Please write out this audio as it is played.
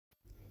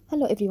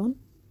Hello everyone.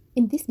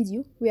 In this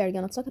video, we are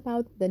gonna talk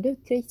about the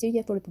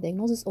criteria for the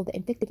diagnosis of the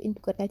infective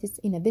endocarditis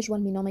in a visual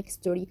mnemonic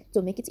story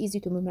to make it easy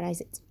to memorize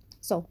it.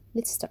 So,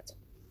 let's start.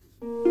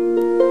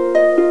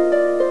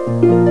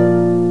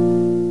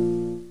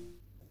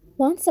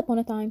 Once upon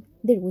a time,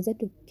 there was a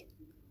duck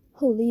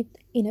who lived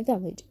in a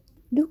village.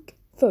 Duck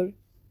for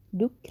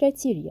duck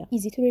criteria,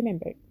 easy to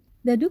remember.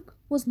 The duck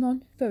was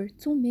known for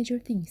two major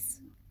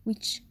things,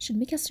 which should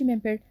make us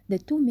remember the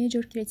two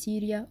major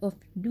criteria of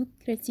duck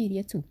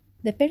criteria too.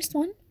 The first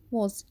one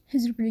was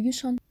his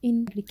revolution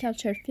in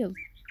agriculture field,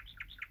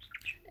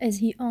 as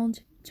he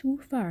owned two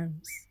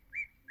farms,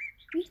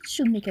 which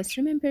should make us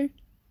remember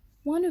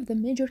one of the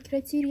major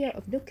criteria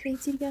of duck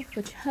criteria,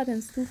 which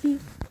happens to be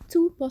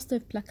two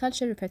positive blood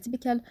culture of a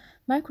typical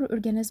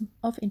microorganism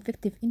of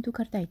infective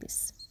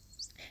endocarditis.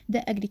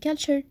 The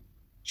agriculture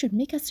should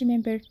make us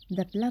remember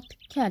the blood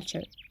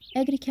culture.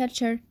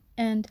 Agriculture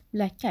and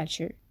blood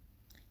culture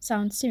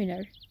sound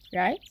similar,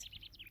 right?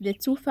 The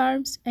two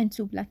farms and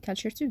two blood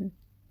culture too.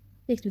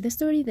 Back to the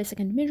story, the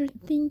second major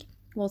thing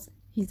was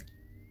his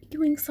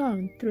echoing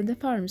sound through the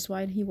farms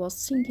while he was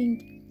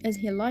singing, as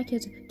he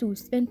liked to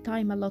spend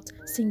time a lot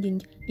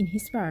singing in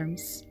his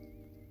farms.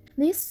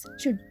 This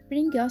should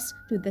bring us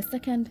to the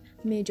second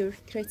major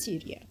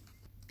criteria.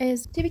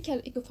 As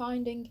typical echo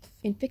finding,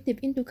 infective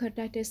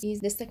endocarditis is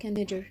the second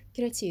major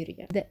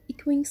criteria. The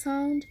echoing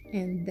sound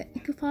and the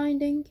echo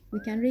finding we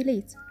can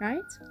relate,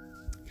 right?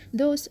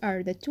 Those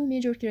are the two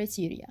major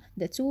criteria,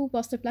 the two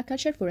positive blood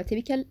culture for a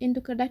typical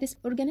endocarditis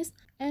organism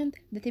and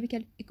the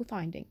typical echo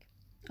finding.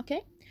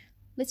 Okay,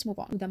 let's move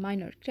on to the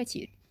minor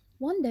criteria.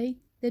 One day,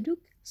 the duck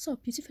saw a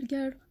beautiful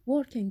girl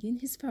working in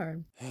his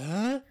farm.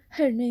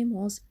 Her name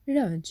was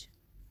Raj.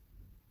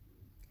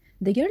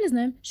 The girl's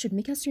name should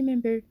make us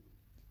remember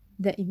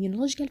the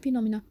immunological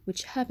phenomena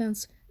which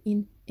happens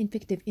in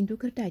infective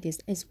endocarditis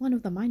as one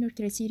of the minor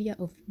criteria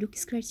of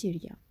Duck's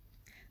criteria.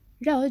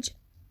 Raj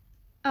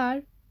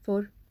are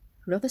for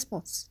rough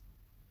spots,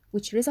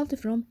 which result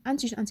from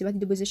antigen-antibody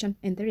deposition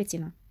in the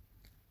retina.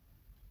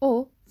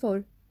 O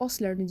for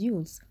ocular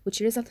nodules,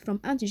 which result from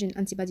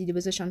antigen-antibody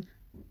deposition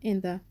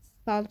in the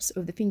palps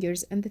of the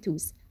fingers and the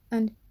toes.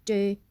 And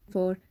J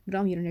for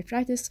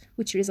glomerulonephritis,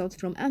 which result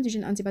from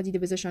antigen-antibody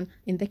deposition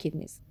in the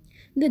kidneys.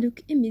 The duck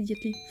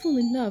immediately fell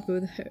in love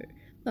with her,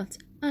 but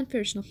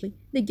unfortunately,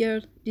 the girl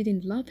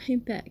didn't love him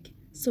back,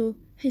 so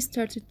he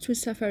started to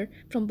suffer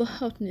from the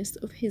hotness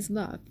of his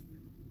love.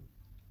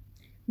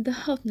 The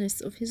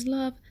hotness of his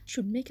love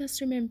should make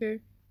us remember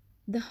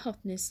the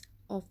hotness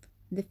of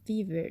the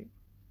fever.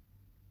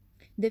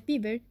 The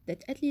fever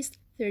that at least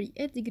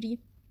 38 degrees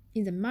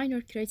is a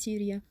minor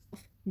criteria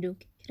of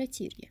Duck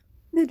criteria.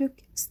 The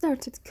duck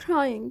started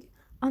crying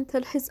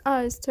until his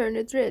eyes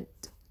turned red.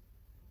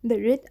 The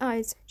red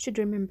eyes should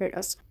remember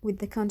us with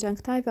the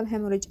conjunctival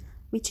hemorrhage,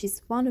 which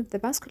is one of the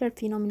vascular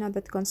phenomena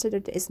that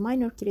considered as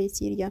minor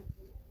criteria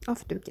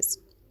of Duck's.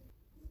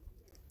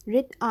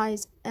 Red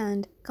eyes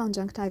and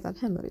conjunctival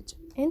hemorrhage.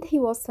 And he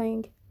was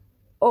saying,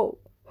 "Oh,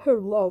 her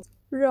love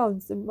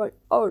runs in my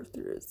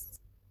arteries."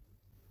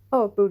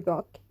 Oh, poor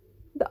duck.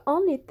 The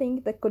only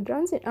thing that could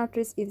run in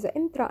arteries is the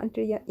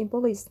intra-arterial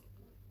embolism.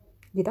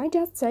 Did I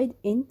just say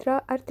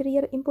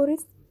intra-arterial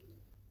embolism?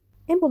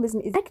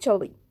 Embolism is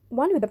actually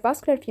one of the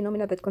vascular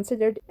phenomena that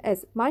considered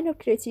as minor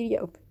criteria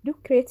of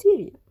Duck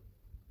criteria.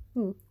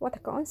 What a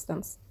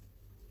coincidence.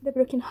 The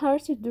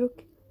broken-hearted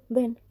duck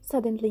then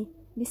suddenly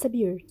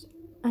disappeared.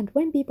 And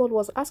when people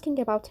was asking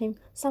about him,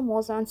 some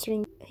was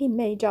answering he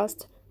may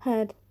just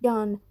had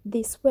gone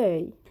this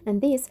way.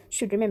 And this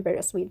should remember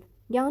us with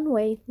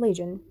Gone-Way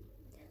lesion,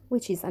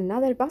 which is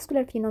another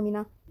vascular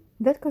phenomena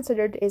that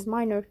considered as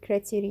minor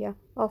criteria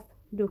of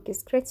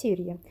Duck's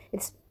criteria.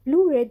 It's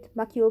blue-red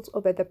macules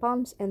over the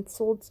palms and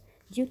soles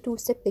due to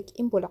septic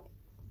emboli.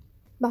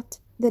 But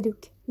the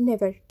duck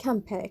never came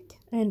back,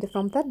 and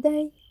from that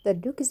day, the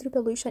duck's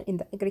revolution in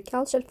the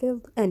agricultural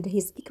field and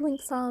his echoing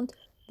sound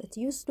that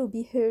used to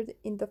be heard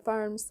in the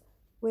farms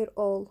were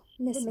all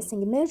missing. The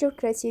missing major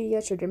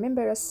criteria should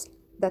remember us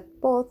that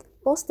both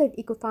positive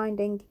echo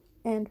finding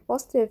and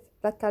positive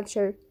blood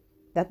culture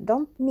that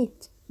don't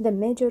meet the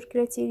major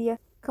criteria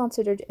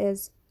considered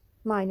as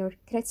minor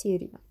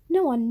criteria.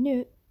 No one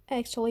knew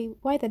actually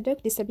why the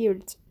duck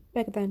disappeared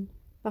back then,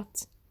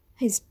 but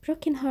his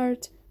broken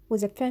heart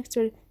was a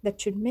factor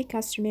that should make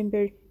us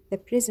remember the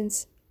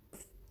presence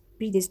of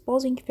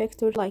predisposing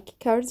factors like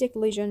cardiac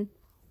lesion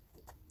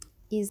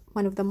is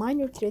one of the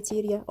minor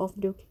criteria of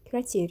Duck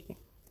criteria.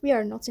 We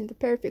are not in the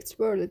perfect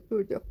world,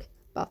 poor duck,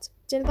 but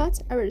till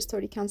that our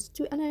story comes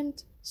to an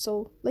end,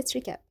 so let's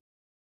recap.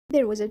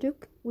 There was a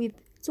duck with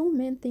two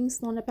main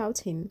things known about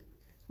him.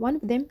 One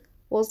of them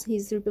was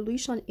his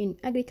revolution in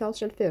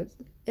agricultural field,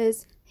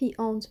 as he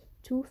owned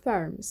two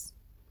farms.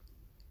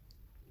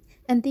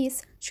 And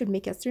this should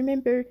make us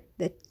remember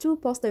that two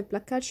positive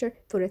blood culture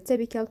for a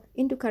typical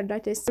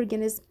endocarditis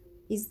organism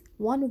is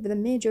one of the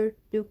major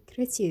Duck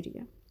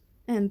criteria.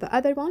 And the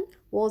other one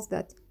was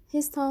that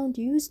his sound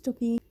used to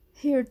be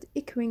heard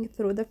echoing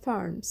through the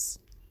farms.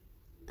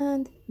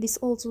 And this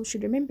also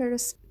should remember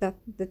us that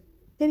the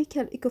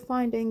Typical echo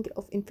finding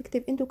of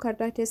infective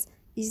endocarditis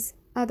is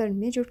other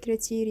major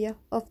criteria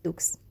of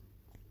Duke's.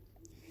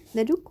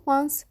 The Duke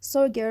once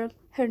saw a girl,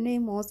 her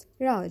name was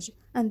Raj,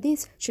 and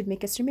this should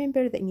make us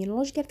remember the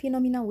immunological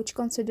phenomena which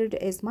considered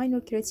as minor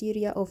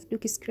criteria of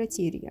Duke's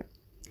criteria.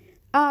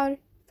 R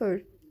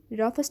for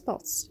rough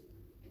spots,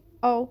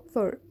 O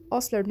for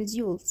osseous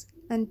nodules,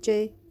 and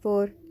J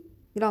for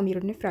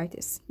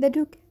glomerulonephritis. The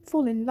Duke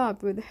fell in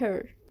love with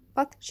her,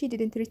 but she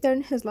didn't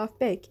return his love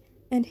back,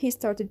 and he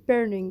started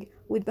burning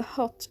with the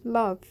hot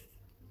love.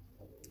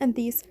 And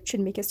this should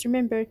make us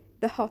remember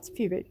the hot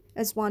fever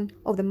as one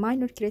of the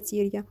minor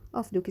criteria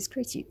of Duke's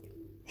criteria.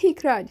 He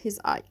cried his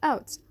eye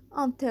out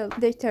until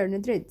they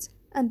turned red,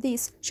 and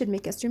this should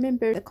make us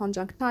remember the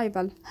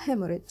conjunctival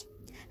hemorrhage.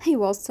 He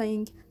was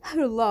saying,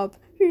 her love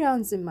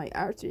runs in my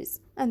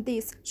arteries, and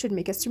this should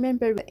make us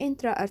remember the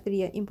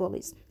intra-arterial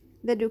embolism.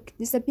 The Duke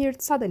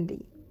disappeared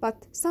suddenly,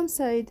 but some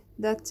said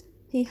that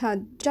he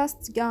had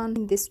just gone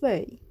in this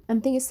way,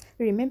 and this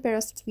remember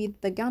us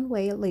with the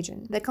Gunwale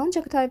lesion. The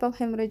conjunctival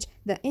hemorrhage,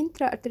 the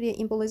intra-arterial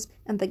embolism,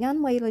 and the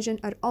Gunwale lesion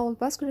are all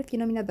vascular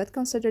phenomena that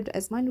considered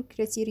as minor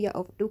criteria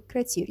of Duke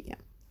criteria.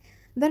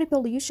 The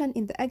revolution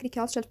in the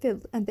agricultural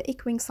field and the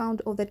echoing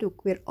sound of the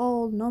Duke were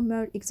all no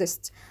more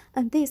exist,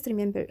 and this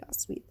remember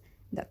us with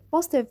that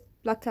positive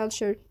blood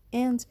culture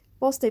and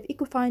positive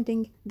echo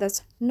finding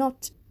that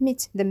not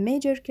meet the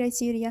major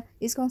criteria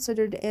is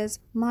considered as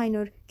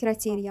minor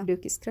criteria of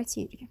Duke's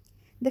criteria.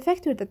 The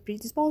factor that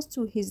predisposed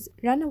to his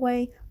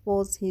runaway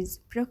was his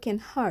broken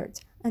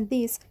heart, and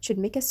this should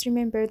make us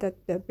remember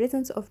that the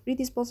presence of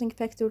predisposing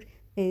factor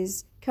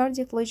is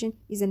cardiac lesion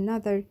is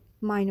another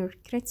minor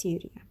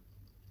criteria.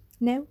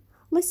 Now,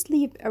 let's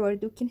leave our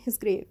Duke in his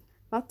grave,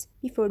 but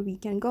before we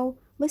can go,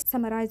 let's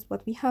summarize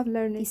what we have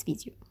learned in this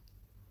video.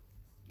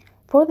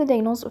 For the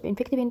diagnosis of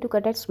infective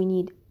endocarditis, we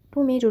need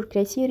 2 major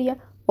criteria,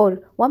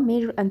 or 1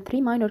 major and 3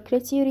 minor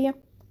criteria,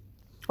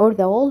 or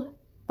the whole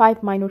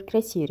 5 minor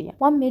criteria.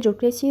 1 major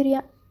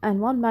criteria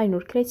and 1 minor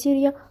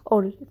criteria,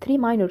 or 3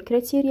 minor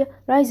criteria,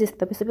 raises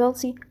the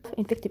possibility of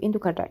infective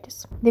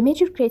endocarditis. The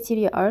major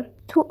criteria are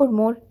 2 or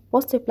more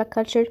positive blood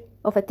culture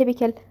of a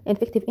typical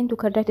infective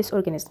endocarditis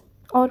organism,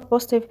 or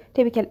positive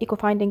typical echo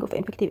finding of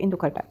infective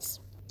endocarditis.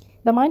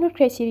 The minor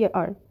criteria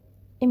are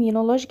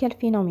immunological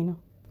phenomena,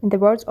 in the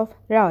words of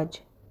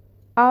Raj,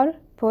 R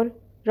for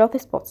rough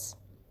spots,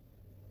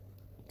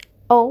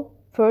 O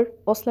for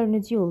osseous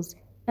nodules,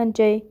 and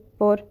J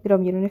for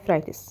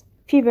glomerulonephritis.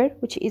 Fever,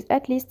 which is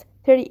at least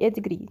 38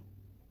 degrees.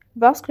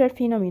 Vascular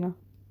phenomena,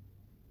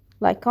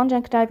 like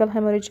conjunctival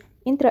hemorrhage,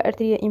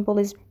 intra-arterial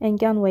embolism, and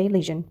Gunwale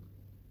lesion.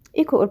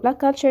 Echo or blood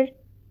culture,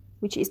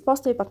 which is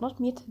positive but not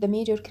meet the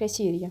major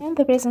criteria. And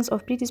the presence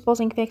of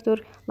predisposing factor,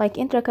 like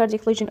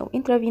intracardiac lesion or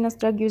intravenous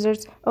drug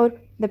users, or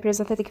the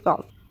prosthetic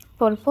valve.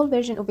 For a full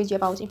version of video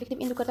about infective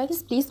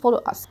endocarditis, please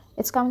follow us.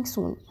 It's coming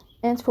soon.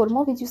 And for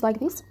more videos like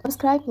this,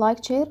 subscribe,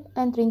 like, share,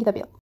 and ring the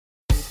bell.